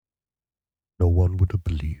No one would have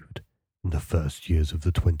believed in the first years of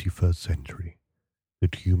the 21st century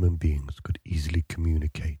that human beings could easily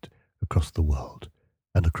communicate across the world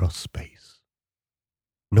and across space.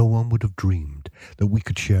 No one would have dreamed that we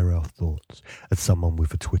could share our thoughts as someone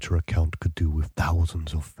with a Twitter account could do with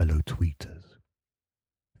thousands of fellow tweeters.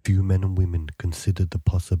 Few men and women considered the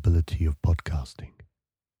possibility of podcasting,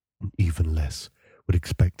 and even less would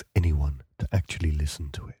expect anyone to actually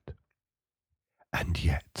listen to it. And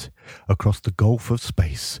yet, across the gulf of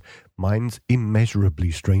space, minds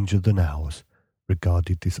immeasurably stranger than ours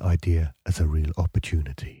regarded this idea as a real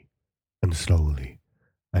opportunity, and slowly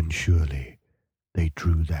and surely they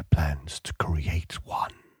drew their plans to create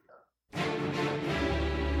one.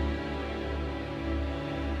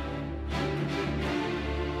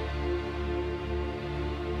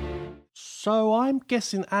 So I'm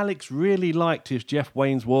guessing Alex really liked his Jeff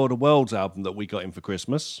Wayne's World of Worlds album that we got him for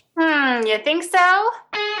Christmas. You think so?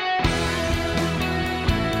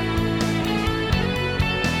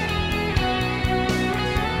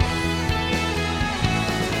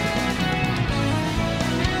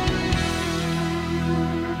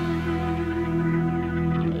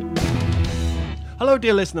 Hello,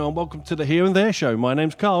 dear listener, and welcome to the Here and There Show. My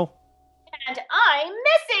name's Carl. And I'm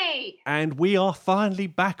Missy! And we are finally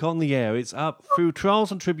back on the air. It's up through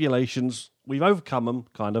trials and tribulations. We've overcome them,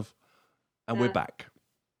 kind of, and we're back.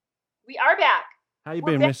 We are back. How you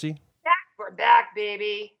been, Missy? We're back,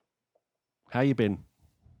 baby. How you been?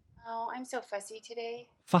 Oh, I'm so fussy today.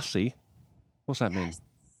 Fussy? What's that mean?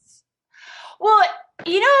 Well,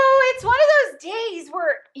 it's one of those days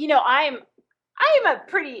where, I am a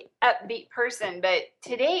pretty upbeat person, but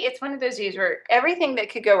today it's one of those days where everything that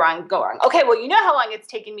could go wrong. Okay, well, you know how long it's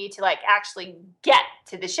taken me to actually get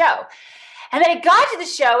to the show. And then I got to the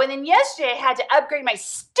show, and then yesterday I had to upgrade my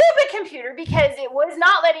stupid computer because it was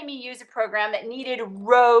not letting me use a program that needed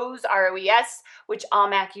ROS, R-O-E-S, which all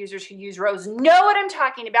Mac users who use ROS know what I'm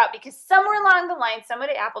talking about, because somewhere along the line, someone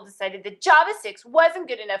at Apple decided that Java 6 wasn't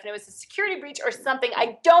good enough, and it was a security breach or something.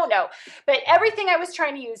 I don't know. But everything I was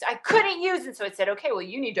trying to use, I couldn't use, and so it said, okay, well,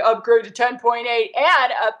 you need to upgrade to 10.8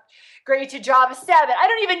 and upgrade to Java 7. I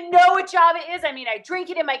don't even know what Java is. I mean, I drink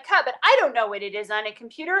it in my cup, but I don't know what it is on a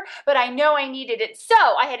computer, but I know I needed it. So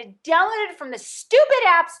I had to download it from the stupid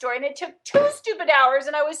app store, and it took 2 stupid hours,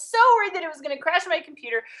 and I was so worried that it was going to crash my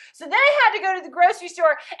computer. So then I had to go to the grocery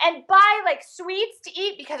store and buy sweets to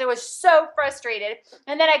eat because I was so frustrated.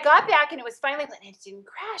 And then I got back, and it was finally, and it didn't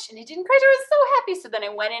crash, I was so happy. So then I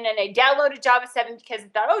went in and I downloaded Java 7 because I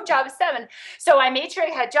thought, oh, Java 7. So I made sure I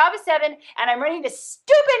had Java 7, and I'm running this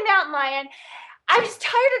stupid Mountain Lion. I'm just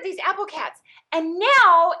tired of these Apple cats. And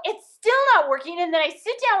now it's still not working. And then I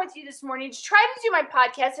sit down with you this morning to try to do my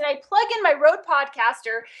podcast, and I plug in my Rode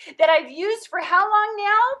Podcaster that I've used for how long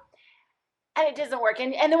now? And it doesn't work.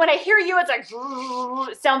 And then when I hear you, it's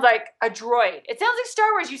it sounds like a droid. It sounds like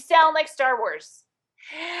Star Wars. You sound like Star Wars.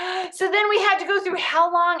 So then we had to go through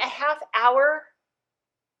how long? A half hour?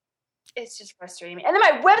 It's just frustrating me. And then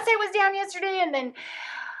my website was down yesterday, and then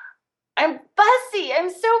I'm fussy. I'm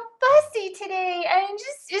so fussy today.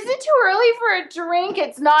 Is it too early for a drink?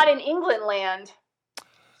 It's not in England land.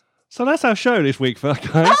 So that's our show this week,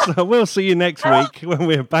 guys. So we'll see you next week when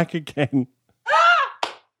we're back again.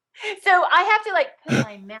 So I have to put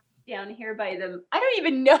my mouth down here by I don't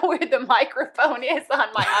even know where the microphone is on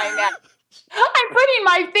my iMac. I'm putting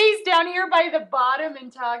my face down here by the bottom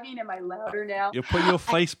and talking. Am I louder now? You're putting your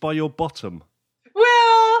face by your bottom.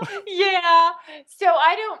 Well, yeah. So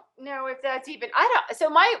I don't know if that's even. So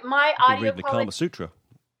my audio read the quality. Kama Sutra.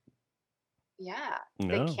 Yeah,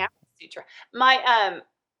 No. the Kama Sutra. My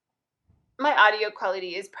audio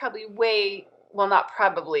quality is probably not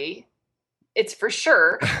probably. It's for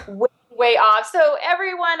sure way off. So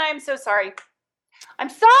everyone, I'm so sorry. I'm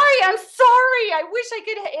sorry. I wish I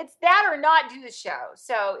could. It's that or not do the show.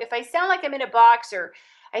 So if I sound like I'm in a box or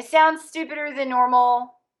I sound stupider than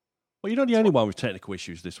normal. Well, you're not the only one with technical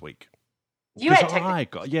issues this week. You had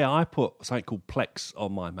technical. I put something called Plex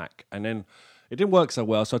on my Mac, and then it didn't work so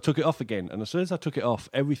well, so I took it off again. And as soon as I took it off,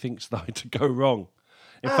 everything started to go wrong.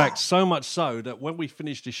 In fact, so much so that when we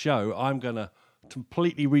finish the show, I'm going to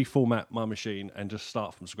completely reformat my machine and just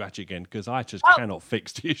start from scratch again because I just cannot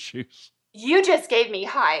fix the issues. You just gave me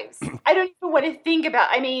hives. I don't even want to think about.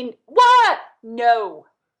 I mean, what? No,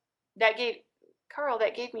 that gave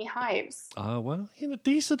me hives. Well,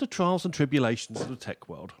 these are the trials and tribulations of the tech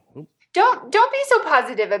world. Oh. Don't be so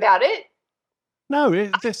positive about it. No, I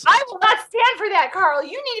will not stand for that, Carl.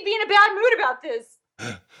 You need to be in a bad mood about this.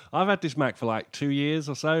 I've had this Mac for like 2 years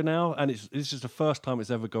or so now, and this is the first time it's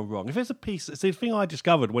ever gone wrong. If there's a piece, it's the thing I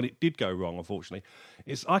discovered when it did go wrong, unfortunately,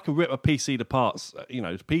 is I can rip a PC to parts,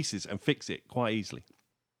 to pieces, and fix it quite easily.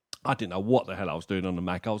 I didn't know what the hell I was doing on the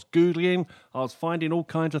Mac. I was Googling, I was finding all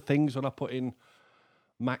kinds of things when I put in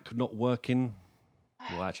Mac not working.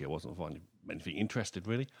 Well, actually, I wasn't finding anything interested,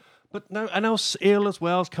 really. But no, and I was ill as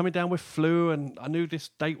well. I was coming down with flu, and I knew this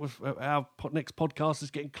date was our next podcast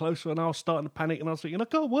is getting closer, and I was starting to panic, and I was thinking, I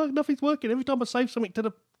can't work, nothing's working. Every time I save something to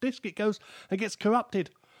the disk, it goes and gets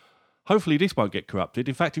corrupted. Hopefully, this won't get corrupted.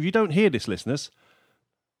 In fact, if you don't hear this, listeners,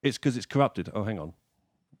 it's because it's corrupted. Oh, hang on.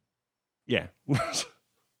 Yeah.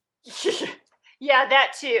 Yeah,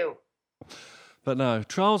 that too. But no,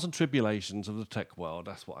 trials and tribulations of the tech world,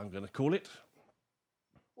 that's what I'm going to call it.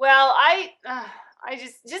 Well, I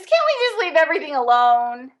just can't we just leave everything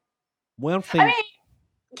alone? One thing. I mean,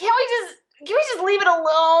 can we just leave it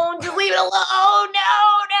alone? Just leave it alone.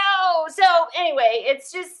 No. So anyway,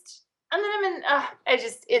 it's just, and then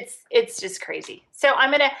it's just crazy. So I'm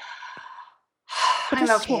gonna. But I'm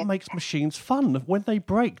this is okay. what makes machines fun. When they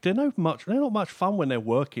break, they're not much fun when they're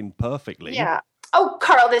working perfectly. Yeah. Oh,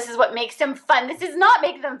 Carl, this is what makes them fun. This does not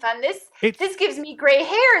make them fun. This gives me gray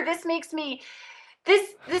hair. This makes me.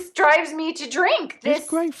 This drives me to drink. It's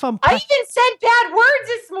great fun. I even said bad words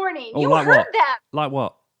this morning. Oh, you like heard what? that. Like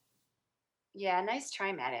what? Yeah, nice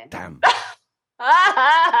try, Madden. Damn.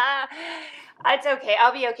 It's okay.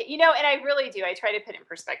 I'll be okay. And I really do. I try to put it in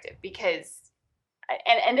perspective because,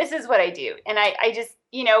 and this is what I do. And I just,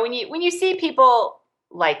 when you see people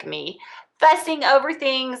like me fussing over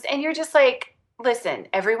things and you're just like, listen,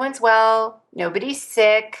 everyone's well. Nobody's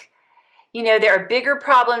sick. There are bigger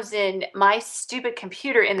problems in my stupid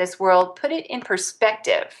computer in this world. Put it in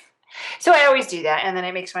perspective. So I always do that, and then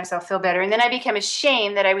it makes myself feel better. And then I become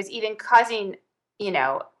ashamed that I was even causing,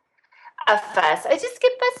 a fuss. I just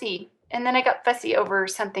get fussy. And then I got fussy over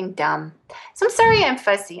something dumb. So I'm sorry I'm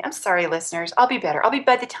fussy. I'm sorry, listeners. I'll be better.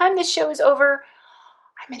 By the time this show is over,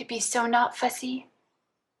 I'm going to be so not fussy.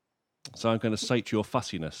 So I'm going to sate your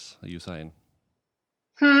fussiness, are you saying?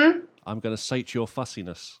 I'm going to sate your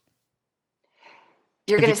fussiness.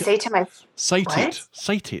 You're going to say to my... Sate what? it.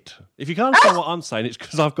 Sate it. If you can't understand what I'm saying, it's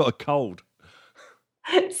because I've got a cold.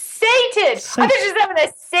 Sated. I thought you said I'm going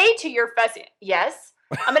to say to your fussiness. Yes.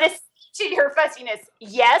 I'm going to say to your fussiness.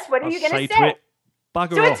 Yes. What are you going to say? To it.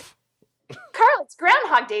 Bugger off. Carl, it's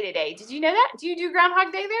Groundhog Day today. Did you know that? Do you do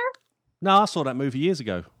Groundhog Day there? No, I saw that movie years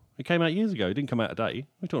ago. It came out years ago. It didn't come out today. What are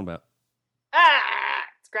you talking about?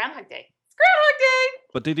 It's Groundhog Day. It's Groundhog Day.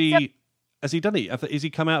 But did he... Has he done it? Has he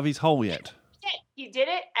come out of his hole yet? He did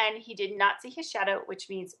it, and he did not see his shadow, which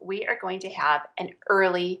means we are going to have an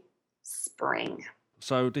early spring.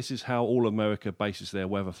 So this is how all America bases their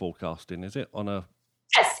weather forecasting, is it? On a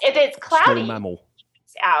yes, if it's cloudy, small mammal.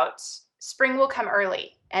 It's out, spring will come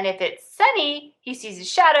early. And if it's sunny, he sees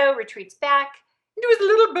his shadow, retreats back into his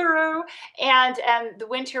little burrow, and the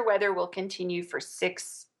winter weather will continue for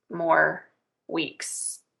 6 more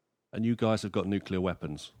weeks. And you guys have got nuclear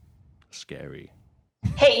weapons. Scary.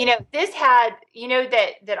 Hey, this had,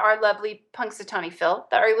 that our lovely Punxsutawney Phil,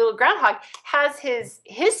 that our little groundhog, has his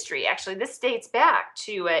history. Actually, this dates back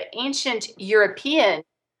to ancient European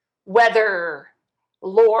weather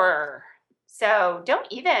lore. So they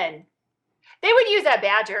would use that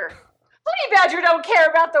badger. Honey badger don't care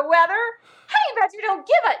about the weather. Honey badger don't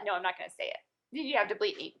give a... No, I'm not going to say it. You have to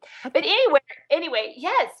bleep me. But anyway,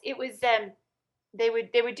 yes, it was, they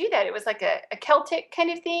would do that. It was like a Celtic kind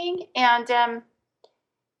of thing. And,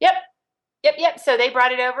 Yep. So they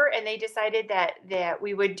brought it over and they decided that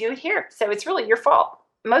we would do it here. So it's really your fault.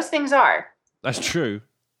 Most things are. That's true.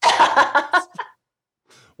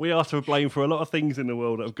 We are to blame for a lot of things in the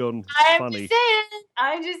world that have gone funny.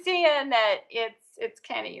 I'm just saying that it's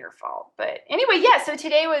kind of your fault. But anyway, yeah. So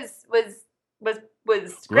today was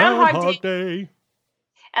Groundhog Day.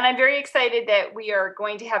 And I'm very excited that we are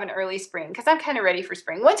going to have an early spring because I'm kind of ready for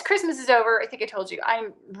spring. Once Christmas is over, I think I told you,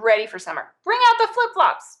 I'm ready for summer. Bring out the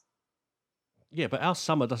flip-flops. Yeah, but our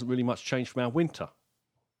summer doesn't really much change from our winter.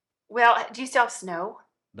 Well, do you still have snow?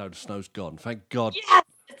 No, the snow's gone. Thank God. Yes,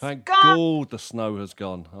 Thank gone. God the snow has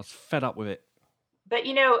gone. I was fed up with it. But,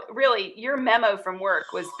 really, your memo from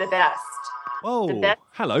work was the best. Oh,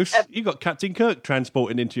 hello. You got Captain Kirk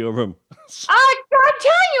transporting into your room. I'm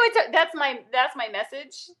telling you, that's my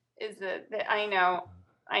message. Is that I know,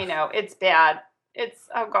 it's bad.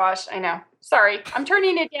 Oh gosh, I know. Sorry, I'm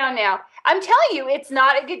turning it down now. I'm telling you, it's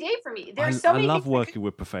not a good day for me. There's so many. I love working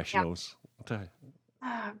with professionals. Yeah.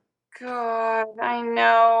 Oh God, I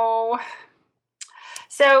know.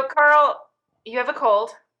 So, Carl, you have a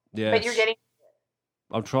cold. Yes. But you're getting.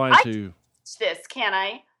 I'm trying to catch this, can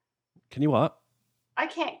I? Can you what? I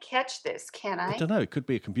can't catch this, can I I? don't know. It could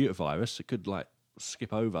be a computer virus. It could like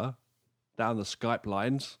skip over down the Skype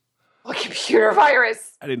lines A computer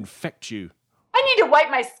virus. and infect you. I need to wipe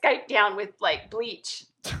my Skype down with like bleach.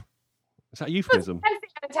 Is that a euphemism?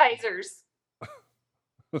 And sanitizers.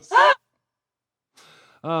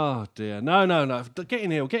 Oh dear. No.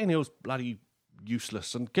 Getting ill's bloody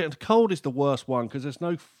useless. And getting cold is the worst one because there's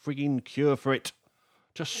no frigging cure for it.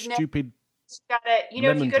 Just No. stupid. If you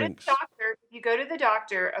Lemon go drinks. to the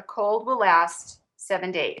doctor, a cold will last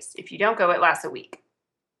 7 days. If you don't go, it lasts a week.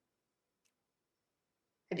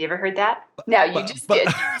 Have you ever heard that? No, you just did.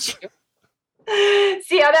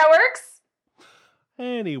 See how that works?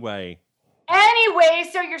 Anyway. Anyway,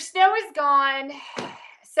 so your snow is gone.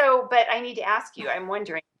 So, but I need to ask you, I'm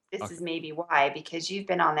wondering, if this is maybe why, because you've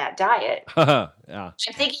been on that diet. Yeah.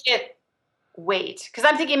 I'm thinking because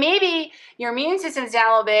I'm thinking maybe your immune system's down a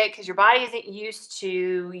little bit because your body isn't used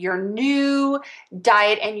to your new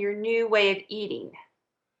diet and your new way of eating.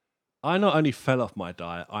 I not only fell off my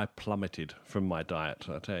diet, I plummeted from my diet,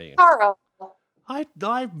 I tell you. Carl. I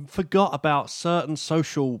forgot about certain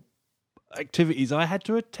social activities I had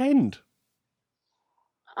to attend.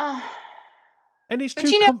 And it's But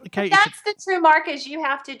too complicated. that's the true mark is you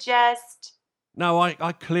have to just... No,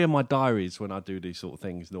 I clear my diaries when I do these sort of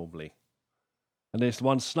things normally. And this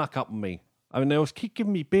one snuck up on me. I mean, they was keep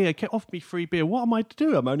giving me beer, kept offering me free beer. What am I to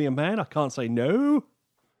do? I'm only a man. I can't say no.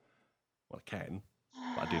 Well, I can,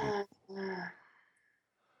 but I didn't.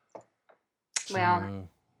 Well, So-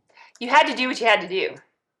 you had to do what you had to do.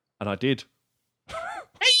 and I did.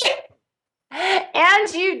 And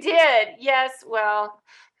you did. Yes, well,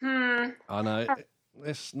 I know.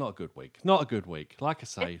 It's not a good week. Not a good week. Like I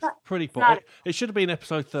say, It's not- pretty poor. not- It should have been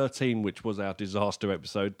episode 13, which was our disaster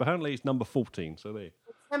episode, but apparently it's number 14. So there.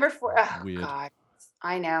 number 4. Oh, Weird. God.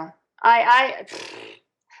 I know.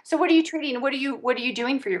 So what are you treating? What are you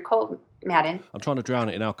doing for your cold, Madden? I'm trying to drown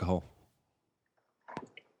it in alcohol.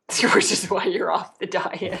 Which is why you're off the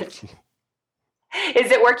diet.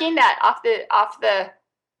 Is it working? That off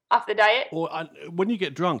the diet? Or when you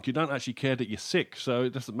get drunk, you don't actually care that you're sick, so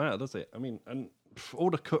it doesn't matter, does it? I mean, and all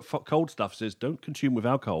the cold stuff says don't consume with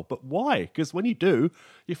alcohol, but why? Because when you do,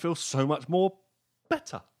 you feel so much more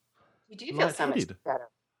better. You do feel so much Lightheaded. better.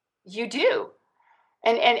 You do,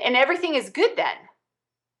 and everything is good then,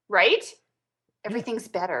 right? Everything's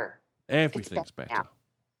better. Everything's better better. now.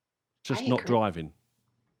 Just I not agree. driving,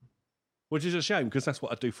 which is a shame because that's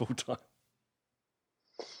what I do full time.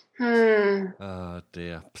 Oh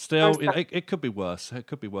dear. Still, it could be worse. It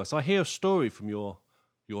could be worse. I hear a story from your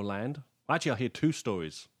land. Actually, I hear two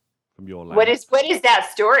stories from your land. What is that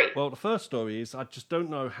story? Well, the first story is I just don't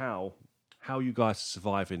know how you guys are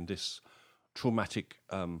surviving this traumatic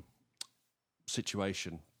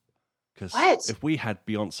situation. Because What? if we had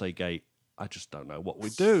Beyonce Gate, I just don't know what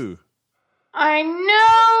we'd do. I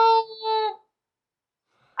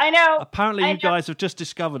know. Apparently, I you know. guys have just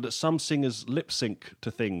discovered that some singers lip sync to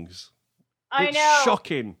things. I It's know.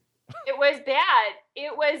 shocking. It was bad.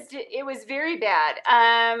 It was very bad.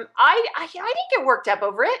 I didn't get worked up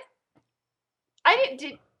over it. I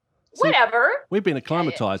didn't. Whatever. We've been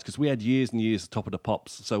acclimatized because we had years and years of Top of the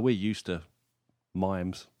Pops, so we're used to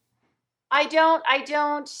mimes. I don't.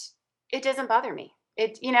 It doesn't bother me.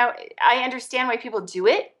 I understand why people do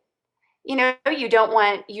it. You don't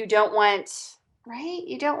want, right?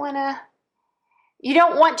 You don't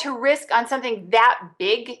want to risk on something that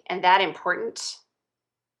big and that important.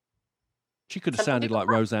 She could have Something sounded like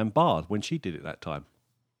different. Roseanne Barr when she did it that time.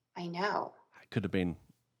 I know. It could have been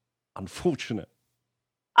unfortunate.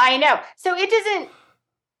 I know. So it doesn't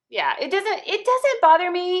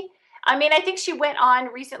bother me. I mean, I think she went on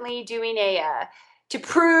recently doing to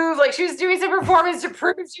prove, like she was doing some performance to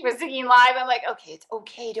prove she was singing live. I'm like, okay, it's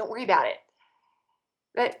okay. Don't worry about it.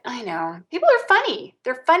 But I know. People are funny.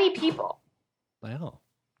 They're funny people. They are.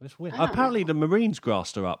 It's weird. I don't Apparently, know. the Marines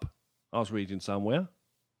grassed her up. I was reading somewhere.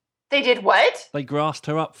 They did what? They grassed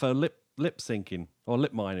her up for lip syncing or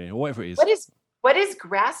lip mining or whatever it is. What does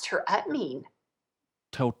grassed her up mean?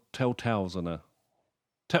 Tell tales on her.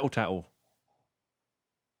 Tattle.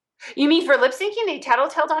 You mean for lip syncing? They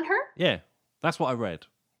tattletailed on her? Yeah, that's what I read.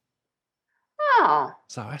 Oh.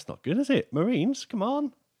 So that's not good, is it? Marines, come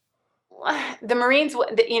on. The Marines,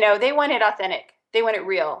 they want it authentic. They want it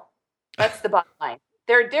real. That's the bottom line.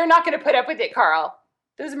 They're not going to put up with it, Carl.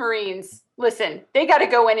 Those Marines, listen, they got to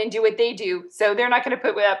go in and do what they do. So they're not going to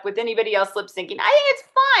put up with anybody else lip syncing. I think it's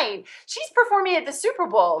fine. She's performing at the Super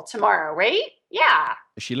Bowl tomorrow, right? Yeah.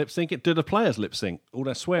 Is she lip syncing? Do the players lip sync? All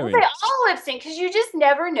that swearing. They all lip sync because you just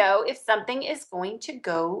never know if something is going to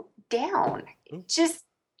go down. Ooh. Just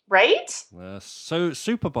right? So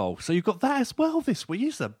Super Bowl. So you've got that as well this week.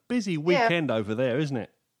 It's a busy weekend over there, isn't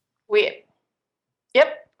it?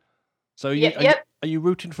 Yep. So Yep. Are you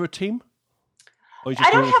rooting for a team? Or are you I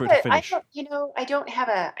just don't rooting for it to have finish? I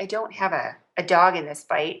don't have a dog in this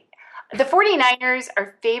fight. The 49ers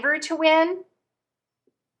are favored to win.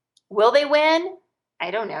 Will they win?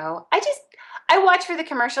 I don't know. I watch for the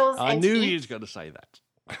commercials. I and knew to eat. you was going to say that.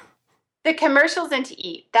 The commercials and to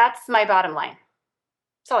eat. That's my bottom line.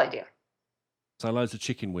 That's all I do. So loads of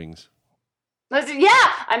chicken wings.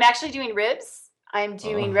 Yeah, I'm actually doing ribs. I'm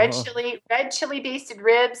doing red chili basted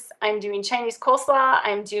ribs. I'm doing Chinese coleslaw.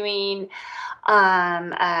 I'm doing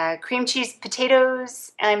cream cheese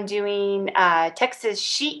potatoes. I'm doing Texas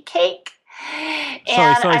sheet cake.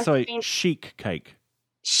 And Sorry. Chic cake.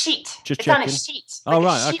 Sheet. Just it's checking. on a sheet. Oh, like a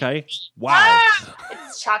right. sheet. Okay. Wow.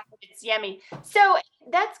 It's chocolate. It's yummy. So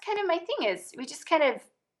that's kind of my thing is we just kind of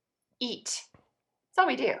eat. That's all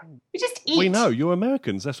we do. We just eat. We know. You're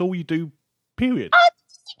Americans. That's all you do, period. All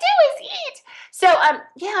we do is eat. So,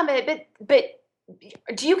 yeah, but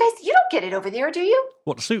do you guys, you don't get it over there, do you?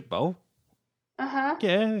 What, the Super Bowl? Uh-huh.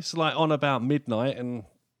 Yeah, it's like on about midnight and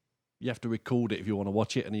you have to record it if you want to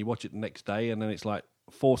watch it and you watch it the next day and then it's like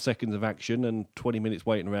 4 seconds of action and 20 minutes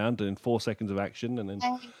waiting around and then 4 seconds of action and then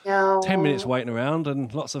I know. 10 minutes waiting around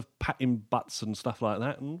and lots of patting butts and stuff like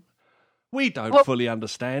that. And we don't fully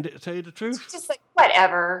understand it, to tell you the truth. It's just like,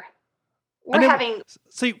 whatever.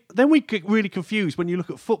 See, then we get really confused when you look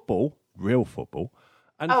at football, real football,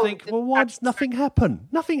 and think, well, why does nothing happen?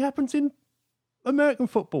 Nothing happens in American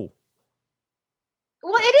football.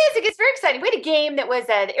 Well, it is. It gets very exciting. We had a game that was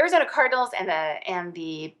the Arizona Cardinals and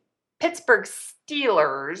the Pittsburgh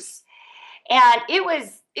Steelers, and it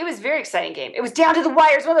was a very exciting game. It was down to the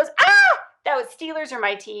wires. One of those that was Steelers are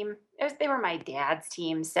my team. They were my dad's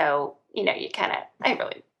team, so you kind of I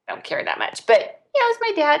really don't care that much. But it was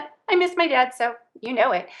my dad. I miss my dad, so you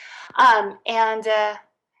know it.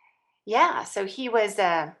 Yeah, so he was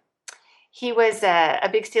a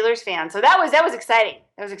big Steelers fan. So that was exciting.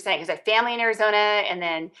 That was exciting because I had family in Arizona, and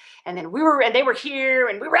then they were here,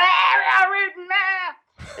 and we were rooting.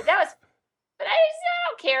 But I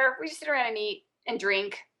don't care. We just sit around and eat and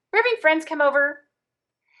drink. We're having friends come over,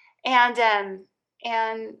 and that's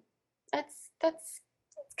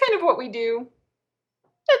kind of what we do.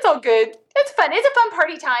 That's all good. It's fun. It's a fun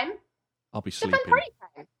party time. I'll be It's sleeping. a fun party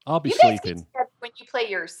time. I'll be You guys sleeping. get together when you play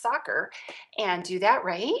your soccer and do that,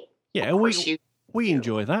 right? Yeah, we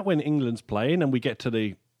enjoy that when England's playing and we get to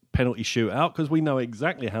the penalty shootout because we know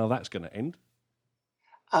exactly how that's going to end.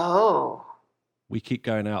 Oh. We keep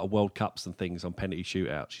going out of World Cups and things on penalty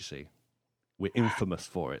shootouts, you see. We're infamous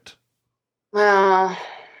for it. Well,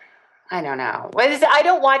 I don't know. I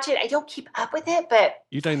don't watch it. I don't keep up with it, but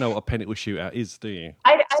You don't know what a penalty shootout is, do you?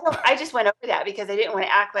 I don't. I just went over that because I didn't want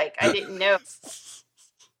to act like I didn't know.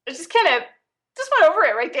 I just went over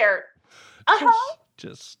it right there.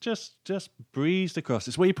 Just breezed across.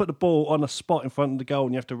 It's where you put the ball on a spot in front of the goal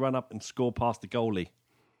and you have to run up and score past the goalie.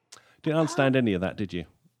 Didn't understand any of that, did you?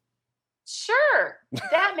 Sure,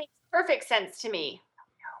 that makes perfect sense to me.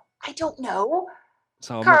 I don't know.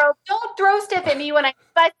 So Carl, don't throw stuff at me when I'm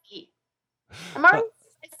fussy. I'm already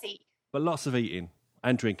fussy. But lots of eating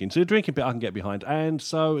and drinking. So the drinking bit I can get behind. And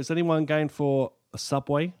so is anyone going for a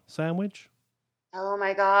Subway sandwich? Oh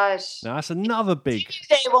my gosh. Now that's another big...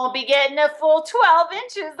 They won't be getting a full 12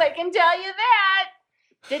 inches, I can tell you that.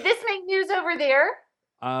 Did this make news over there?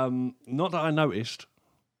 Not that I noticed.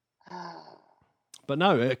 Oh. But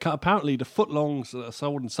no, apparently the footlongs that are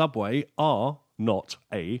sold in Subway are not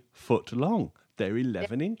a foot long. They're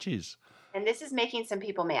 11 inches. And this is making some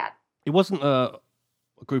people mad. It wasn't a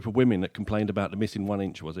group of women that complained about the missing 1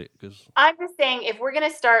 inch, was it? Because I'm just saying, if we're going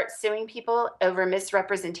to start suing people over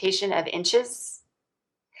misrepresentation of inches,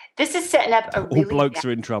 this is setting up a really all blokes bad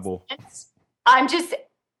are in trouble. I'm just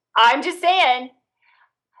saying,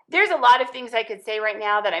 there's a lot of things I could say right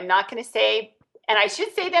now that I'm not going to say, and I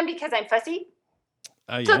should say them because I'm fussy.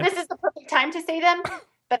 Yeah. So this is the perfect time to say them,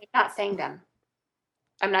 but I'm not saying them.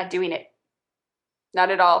 I'm not doing it.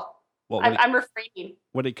 Not at all. I'm refraining.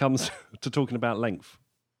 When it comes to talking about length.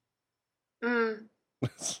 Mm-hmm.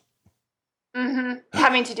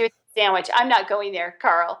 Having to do with the sandwich. I'm not going there,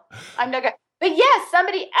 Carl. I'm not going. But yes,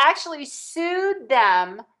 somebody actually sued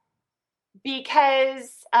them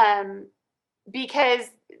because it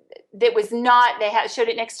was not. They showed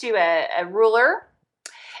it next to a ruler,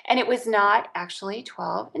 and it was not actually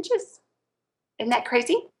 12 inches. Isn't that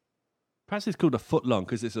crazy? Perhaps it's called a foot long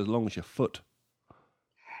because it's as long as your foot.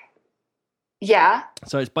 Yeah.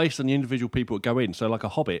 So it's based on the individual people that go in. So like a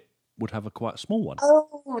hobbit would have a quite small one.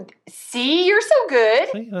 Oh, see, you're so good.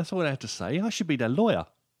 See, that's all I have to say. I should be their lawyer.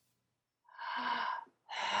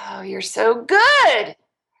 Oh, you're so good.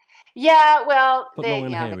 Yeah, well, But long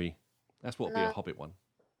and hairy. That's what would be a Hobbit one.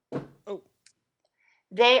 Oh.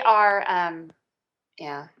 They are,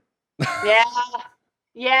 yeah.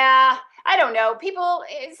 Yeah. I don't know. People,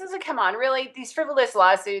 come on, really? These frivolous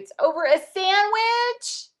lawsuits over a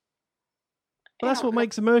sandwich? Well, that's what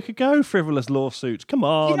makes America go, frivolous lawsuits. Come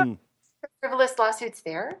on. You don't have frivolous lawsuits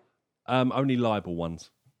there? Only libel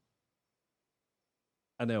ones.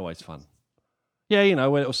 And they're always fun. Yeah,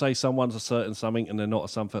 when it'll say someone's a certain something and they're not a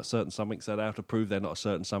certain something, so they have to prove they're not a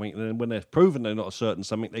certain something. And then when they're proven they're not a certain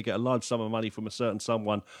something, they get a large sum of money from a certain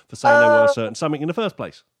someone for saying they were a certain something in the first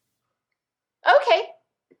place. Okay.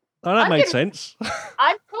 Oh, that made sense.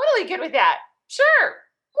 I'm totally good with that. Sure.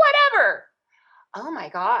 Whatever. Oh, my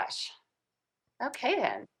gosh. Okay,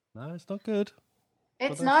 then. No, it's not good.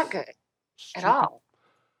 It's not good at all.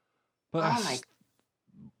 But oh,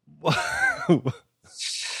 my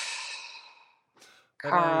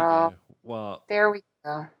Carl. Well, there we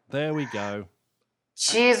go. There we go.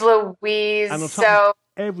 Jeez Louise. And on top of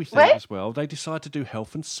everything as well, they decided to do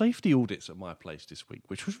health and safety audits at my place this week,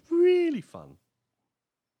 which was really fun.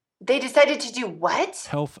 They decided to do what?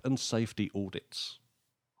 Health and safety audits.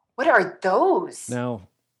 What are those? Now,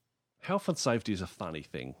 health and safety is a funny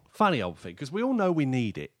old thing, because we all know we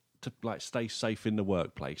need it to stay safe in the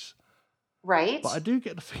workplace. Right. But I do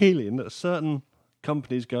get the feeling that certain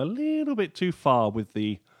companies go a little bit too far with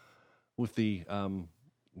the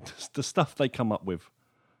stuff they come up with.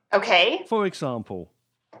 Okay. For example,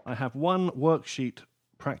 I have one worksheet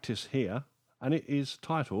practice here, and it is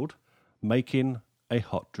titled "Making a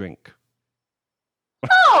Hot Drink."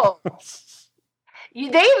 Oh,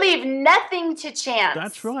 they leave nothing to chance.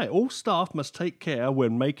 That's right. All staff must take care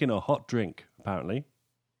when making a hot drink. Apparently.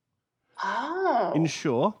 Oh.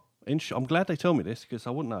 Ensure. I'm glad they told me this, because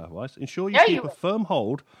I wouldn't know otherwise. Ensure you keep a firm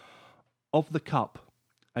hold of the cup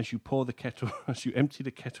as you pour the kettle, as you empty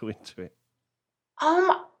the kettle into it.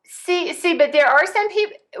 See, but there are some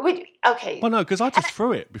people. Okay. Well, no, because I just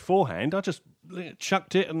threw it beforehand. I just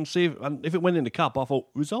chucked it and see if it went in the cup. I thought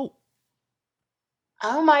result.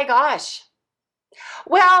 Oh my gosh.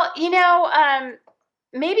 Well,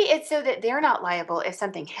 maybe it's so that they're not liable if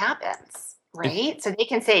something happens, right? So they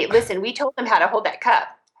can say, "Listen, we told them how to hold that cup."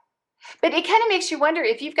 But it kind of makes you wonder,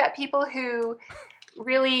 if you've got people who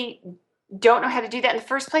really don't know how to do that in the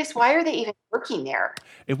first place, why are they even working there?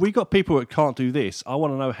 If we got people that can't do this, I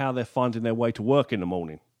want to know how they're finding their way to work in the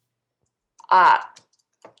morning. That's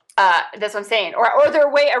what I'm saying. Or their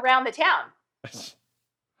way around the town.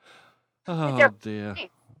 Oh, dear.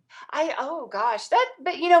 Oh gosh,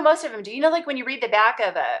 but most of them do. Like when you read the back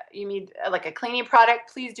of a cleaning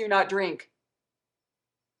product, please do not drink.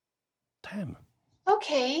 Damn.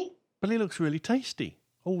 Okay. But it looks really tasty.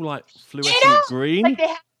 All like fluorescent green.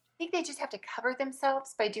 I think they just have to cover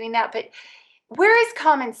themselves by doing that. But where is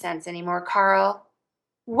common sense anymore, Carl?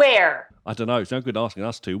 Where? I don't know. It's no good asking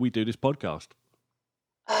us to. We do this podcast.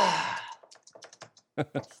 I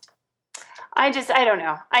don't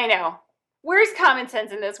know. I know. Where's common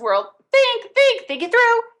sense in this world? Think it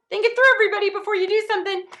through. Think it through, everybody, before you do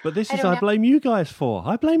something. But this is I blame you guys for.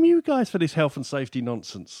 I blame you guys for this health and safety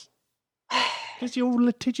nonsense. Because you're all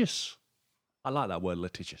litigious. I like that word,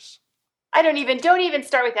 litigious. Don't even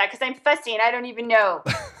start with that, because I'm fussy and I don't even know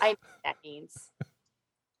what that means.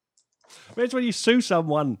 It means when you sue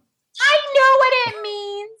someone. I know what it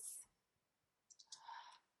means.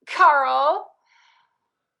 Carl.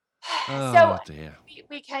 Oh, dear.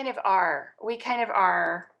 We kind of are.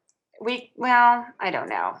 Well, I don't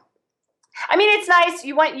know. I mean, it's nice.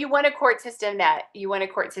 You want a court system that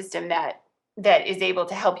is able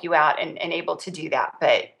to help you out and able to do that.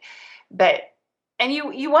 But and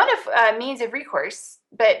you want a means of recourse,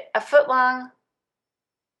 but a foot long.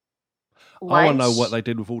 I want to know what they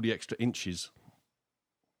did with all the extra inches.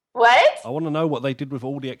 What? I want to know what they did with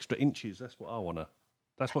all the extra inches. That's what I want to.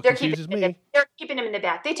 That's what confuses me. They're keeping them in the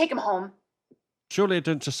back. They take them home. Surely they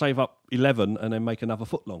don't just save up 11 and then make another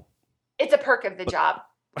foot long. It's a perk of the job.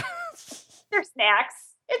 They're snacks.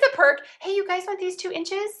 It's a perk. Hey, you guys want these 2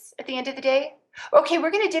 inches at the end of the day? Okay,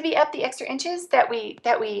 we're going to divvy up the extra inches that we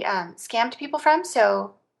scammed people from.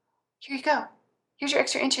 So here you go. Here's your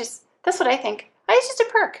extra inches. That's what I think. It's just a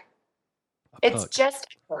perk. It's just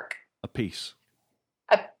a perk. A piece.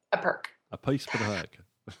 A perk. A piece for the perk.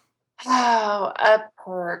 Oh, a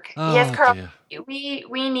perk. Oh, yes, Carl. Dear.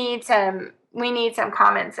 We need some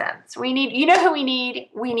common sense. We need, who we need?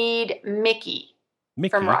 We need Mickey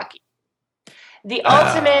from Rocky. The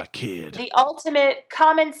ultimate kid. The ultimate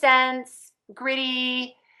common sense,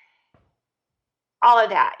 gritty, all of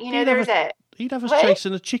that. He'd have us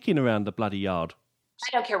chasing a chicken around the bloody yard. I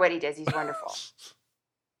don't care what he does. He's wonderful.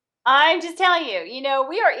 I'm just telling you,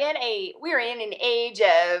 we are in an age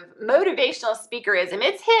of motivational speakerism.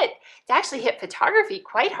 It's actually hit photography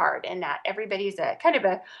quite hard, and that everybody's a kind of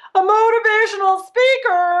a motivational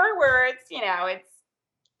speaker where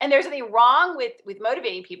and there's nothing wrong with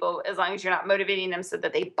motivating people as long as you're not motivating them so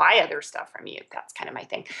that they buy other stuff from you. That's kind of my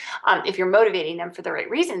thing. If you're motivating them for the right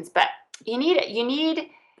reasons, but we need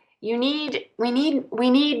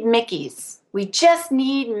Mickeys. We just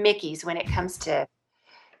need Mickeys when it comes to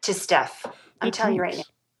stuff. I'm telling you right now.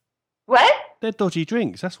 What? They're dodgy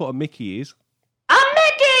drinks. That's what a Mickey is. A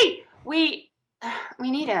Mickey! We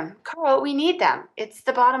need them. Carl, we need them. It's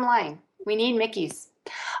the bottom line. We need Mickeys.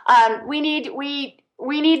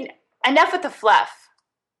 We need enough with the fluff.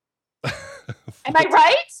 Am I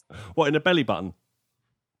right? What, in a belly button?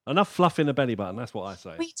 Enough fluff in a belly button. That's what I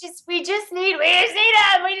say. We just need them. We just need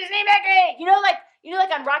Mickey. Like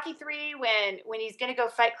on Rocky 3 when he's gonna go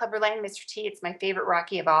fight Clubber Lang and Mr. T. It's my favorite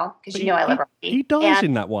Rocky of all because I love Rocky. He dies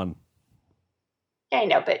in that one. Yeah, I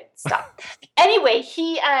know, but stop. Anyway,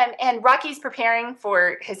 he and Rocky's preparing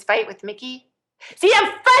for his fight with Mickey. See,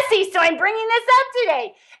 I'm fussy, so I'm bringing this up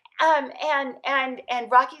today.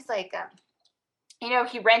 And Rocky's like,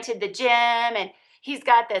 he rented the gym and he's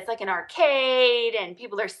got this like an arcade and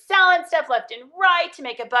people are selling stuff left and right to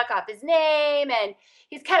make a buck off his name. And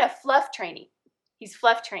he's kind of fluff training. He's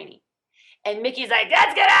fluff training. And Mickey's like,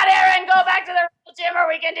 let's get out of here and go back to the real gym where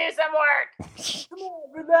we can do some work. Come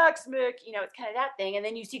on, relax, Mick. It's kind of that thing. And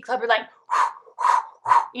then you see Clubber like,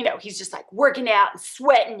 he's just like working out and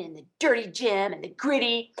sweating in the dirty gym and the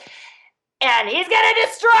gritty. And he's going to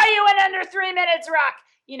destroy you in under 3 minutes, Rock.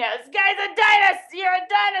 This guy's a dinosaur. You're a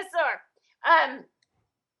dinosaur.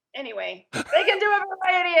 Anyway, they can do a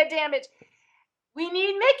variety of damage. We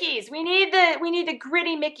need Mickeys. We need the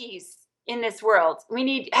gritty Mickeys in this world.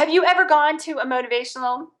 Have you ever gone to a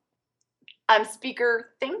motivational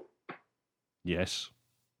speaker thing? Yes.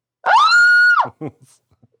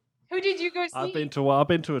 Who did you go see? I've been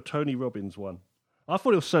to a Tony Robbins one. I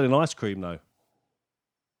thought it was selling ice cream though.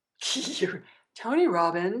 Tony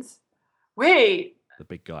Robbins? Wait. The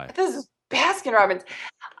big guy. This is Baskin Robbins.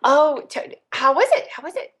 Oh, how was it?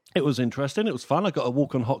 It was interesting. It was fun. I got to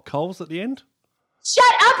walk on hot coals at the end.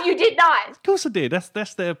 Shut up! You did not. Of course I did.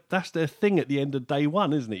 That's their thing at the end of day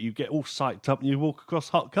one, isn't it? You get all psyched up and you walk across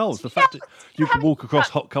hot coals. The fact that you can walk across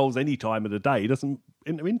hot coals any time of the day doesn't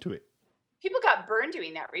enter into it. People got burned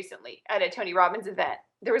doing that recently at a Tony Robbins event.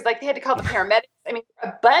 There was they had to call the paramedics. I mean,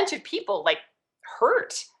 a bunch of people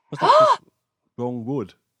hurt. Wrong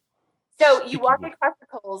wood. So you walk across the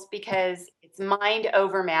coals because it's mind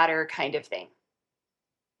over matter kind of thing.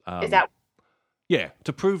 Is that? Yeah,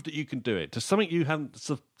 to prove that you can do it. To something you haven't,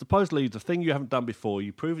 supposedly the thing you haven't done before,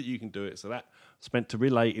 you prove that you can do it. So that's meant to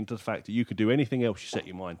relate into the fact that you can do anything else you set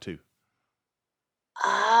your mind to.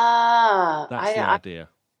 That's the idea.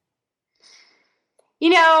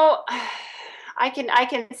 I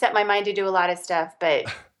can set my mind to do a lot of stuff,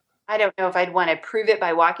 but I don't know if I'd want to prove it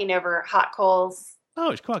by walking over hot coals. No,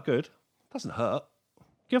 it's quite good. It doesn't hurt.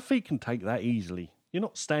 Your feet can take that easily. You're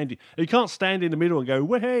not standing. You can't stand in the middle and go,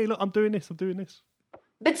 well, hey, look, I'm doing this.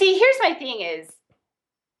 But see, here's my thing is,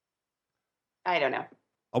 I don't know.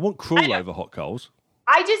 I won't crawl over hot coals.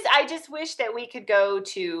 I just wish that we could go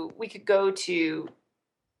to,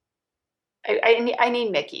 I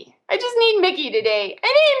need Mickey. I just need Mickey today. I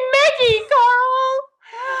need Mickey, Carl.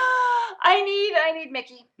 I need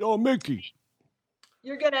Mickey. Oh, Mickey.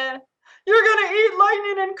 You're gonna eat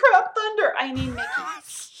lightning and crap thunder. I need Mickey.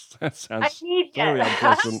 That sounds very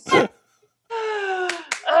unpleasant.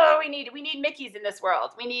 Oh, we need Mickeys in this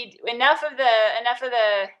world. We need enough of the I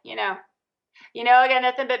got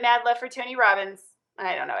nothing but mad love for Tony Robbins.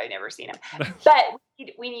 I don't know, I've never seen him. But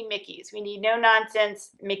we need Mickeys. We need no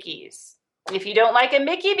nonsense Mickeys. If you don't like a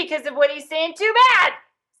Mickey because of what he's saying, too bad.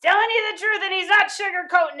 He's telling you the truth and he's not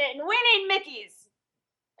sugarcoating it, and we need Mickeys.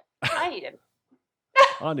 I need him.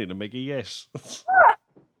 I need a Mickey, yes.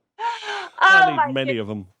 I need many of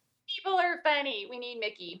them. People are funny. We need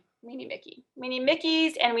Mickey. We need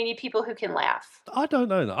Mickeys, and we need people who can laugh. I don't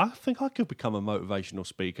know. I think I could become a motivational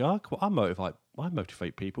speaker. I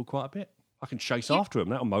motivate people quite a bit. I can chase after them.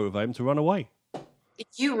 That'll motivate them to run away.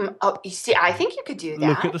 You see, I think you could do that.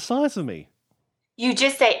 Look at the size of me. You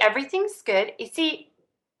just say everything's good. You see,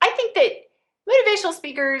 I think that motivational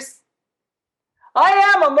speakers. I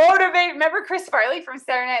am a motivator. Remember Chris Farley from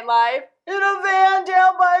Saturday Night Live? In a van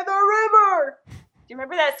down by the river. Do you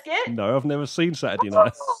remember that skit? No, I've never seen Saturday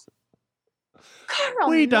Night. Carl,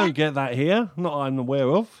 we don't get that here. Not I'm aware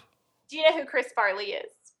of. Do you know who Chris Farley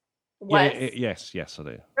is? Yes, I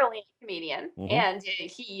do. Brilliant comedian. Mm-hmm. And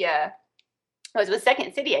It was with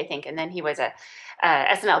Second City, I think, and then he was a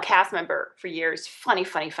SNL cast member for years. Funny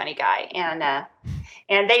guy,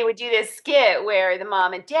 and they would do this skit where the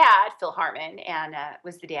mom and dad, Phil Hartman, and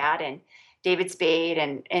was the dad, and David Spade,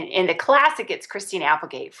 and in the classic, it's Christine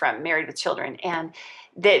Applegate from Married with Children, and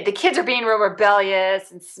the kids are being real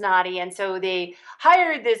rebellious and snotty, and so they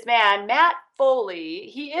hired this man, Matt Foley.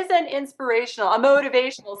 He is a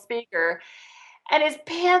motivational speaker. And his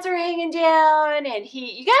pants are hanging down, and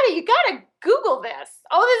you gotta Google this.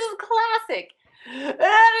 Oh, this is classic. And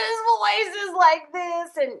his voice is like this,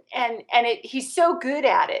 and he's so good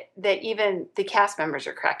at it that even the cast members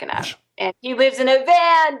are cracking up. And he lives in a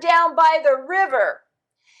van down by the river,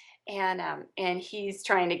 and he's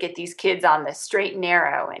trying to get these kids on the straight and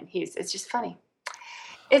narrow, and it's just funny.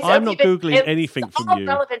 I'm not Googling anything from you.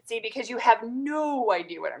 Relevancy because you have no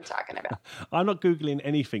idea what I'm talking about. I'm not Googling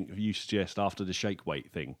anything you suggest after the shake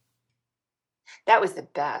weight thing. That was the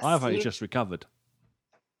best. I've only just recovered.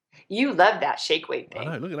 You love that shake weight thing.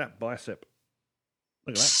 I know. Look at that bicep.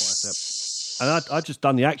 Look at that bicep. And I just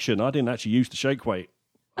done the action. I didn't actually use the shake weight.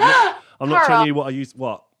 I'm not telling you what I used.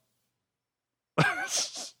 What? I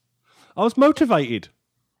was motivated.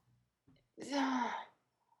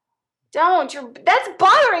 Don't. That's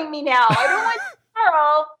bothering me now. I don't want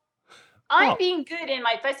Carl. I'm being good in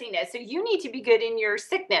my fussiness, so you need to be good in your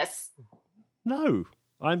sickness. No.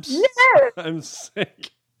 I'm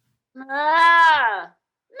sick.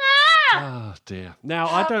 Oh, dear. Now,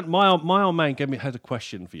 I don't... My old man had a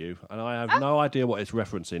question for you, and I have no idea what it's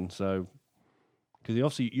referencing, so... Because you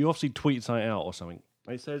obviously tweeted something out or something.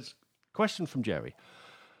 It says, question from Jerry.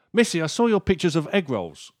 Missy, I saw your pictures of egg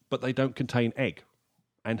rolls, but they don't contain egg.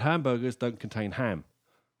 And hamburgers don't contain ham.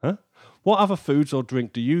 Huh? What other foods or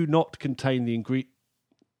drink do not contain the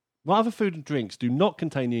What other food and drinks do not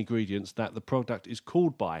contain the ingredients that the product is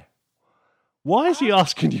called by? Why is he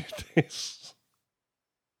asking you this?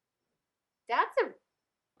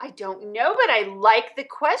 I don't know, but I like the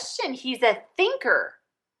question. He's a thinker.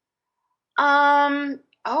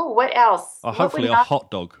 What else? Hopefully a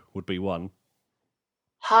hot dog would be one.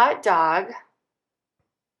 Hot dog.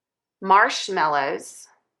 Marshmallows.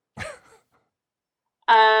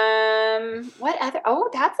 What other? Oh,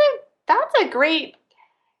 that's a great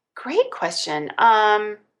question.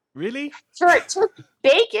 Really?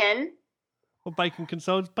 Bacon. Well, bacon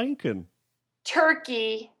contains bacon.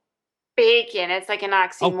 Turkey bacon. It's like an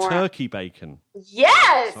oxymoron. Oh, turkey bacon.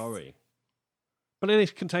 Yes. Sorry, but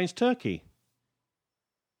it contains turkey.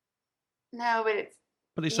 No, but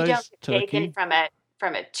it says turkey from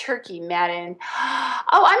a turkey, Madden. Oh,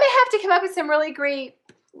 I'm gonna have to come up with some really great.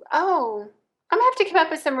 Oh, I'm gonna have to come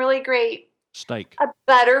up with some really great steak. A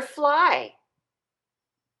butterfly.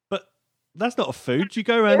 But that's not a food. You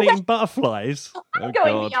go around eating butterflies. I'm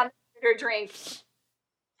going beyond food or drink.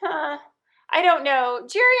 I don't know,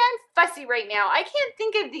 Jerry. I'm fussy right now. I can't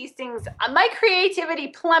think of these things. My creativity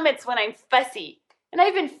plummets when I'm fussy. And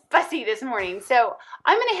I've been fussy this morning, so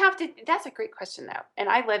I'm going to have to... That's a great question, though. And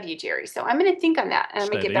I love you, Jerry. So I'm going to think on that, and I'm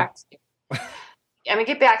going to get back to you. I'm going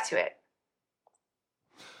to get back to it.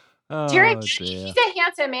 Oh, Jerry, dear. He's a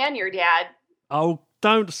handsome man, your dad. Oh,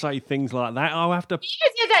 don't say things like that. I'll have to... He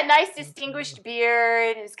has that nice, distinguished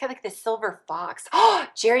beard, and it's kind of like the silver fox. Oh,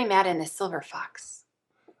 Jerry Madden, the silver fox.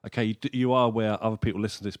 Okay, you are aware other people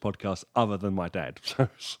listen to this podcast other than my dad.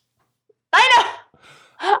 I know.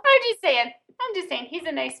 I'm just saying, he's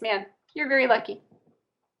a nice man. You're very lucky.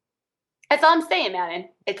 That's all I'm saying, Madden.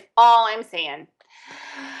 It's all I'm saying.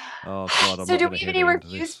 Oh, God. So do we have any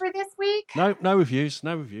reviews for this week? No reviews.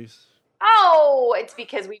 Oh, it's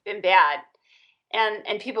because we've been bad.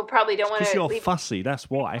 And people probably don't want to leave... Because you're fussy, that's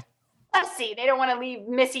why. Fussy. They don't want to leave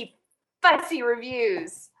Missy fussy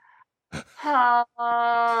reviews. All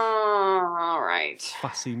right.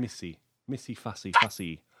 Fussy Missy. Missy fussy.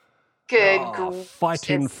 Good.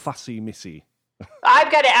 Fighting fussy Missy.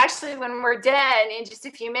 I've got to actually, when we're done in just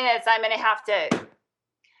a few minutes, I'm going to have to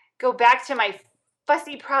go back to my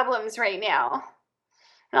fussy problems right now.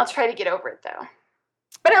 And I'll try to get over it, though.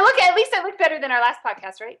 But at least I look better than our last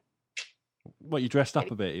podcast, right? What, you dressed up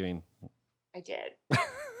a bit, you mean? I did.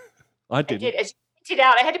 I did. As you pointed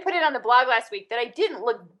out, I had to put it on the blog last week that I didn't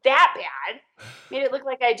look that bad. Made it look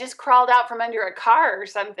like I just crawled out from under a car or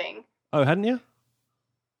something. Oh, hadn't you?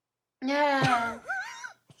 Yeah.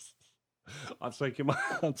 I'm taking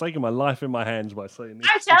my life in my hands by saying this.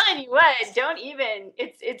 I'm telling you what, don't even.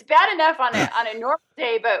 It's bad enough on a normal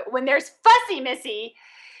day, but when there's fussy Missy,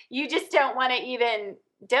 you just don't want to even.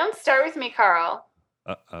 Don't start with me, Carl.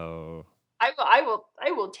 Uh-oh. I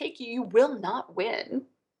will take you. You will not win.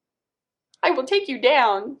 I will take you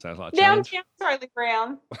down. Sounds like a down, challenge. Charlie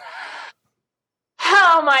Brown.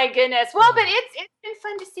 Oh Oh my goodness. Well, but it's been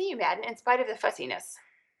fun to see you, Madden, in spite of the fussiness.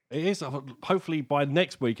 It is. Hopefully by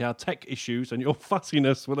next week, our tech issues and your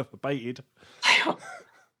fussiness will have abated.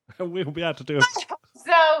 And we'll be able to do it. I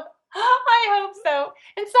hope so.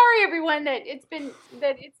 And sorry, everyone, that it's been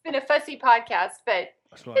a fussy podcast, but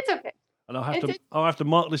That's right. it's okay. And I'll have to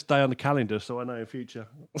mark this day on the calendar so I know in future.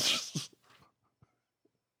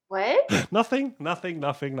 What? Nothing.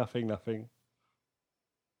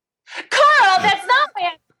 Carl, that's not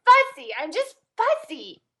why I'm fussy. I'm just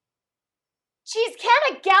fussy. Jeez, can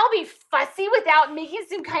a gal be fussy without making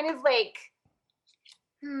some kind of like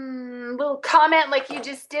little comment like you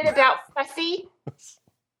just did about fussy?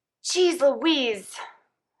 Jeez Louise.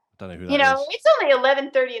 I don't know who that is. It's only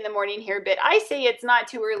 11:30 in the morning here, but I say it's not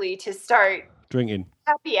too early to start Drinking.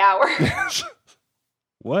 happy hour.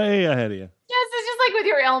 Way ahead of you. Yes, it's just like with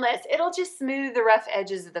your illness. It'll just smooth the rough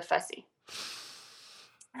edges of the fussy.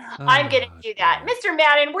 I'm going to do that. Mr.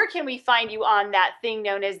 Madden, where can we find you on that thing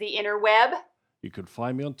known as the interweb? You can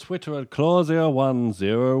find me on Twitter at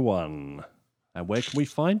Claw0101. And where can we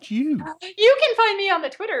find you? You can find me on the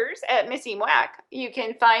Twitters at Missy Mwack. You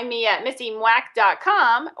can find me at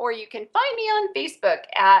missymwack.com, or you can find me on Facebook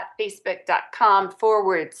at facebook.com/,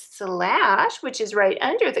 which is right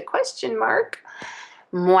under the question mark,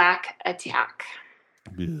 Mwack Attack.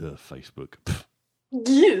 Yeah, Facebook.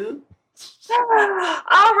 Yeah.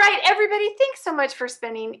 All right, everybody. Thanks so much for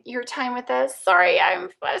spending your time with us. Sorry, I'm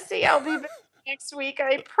fussy. I'll be back next week,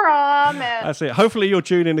 I promise. That's it. Hopefully you'll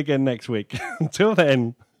tune in again next week. Until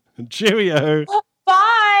then, cheerio.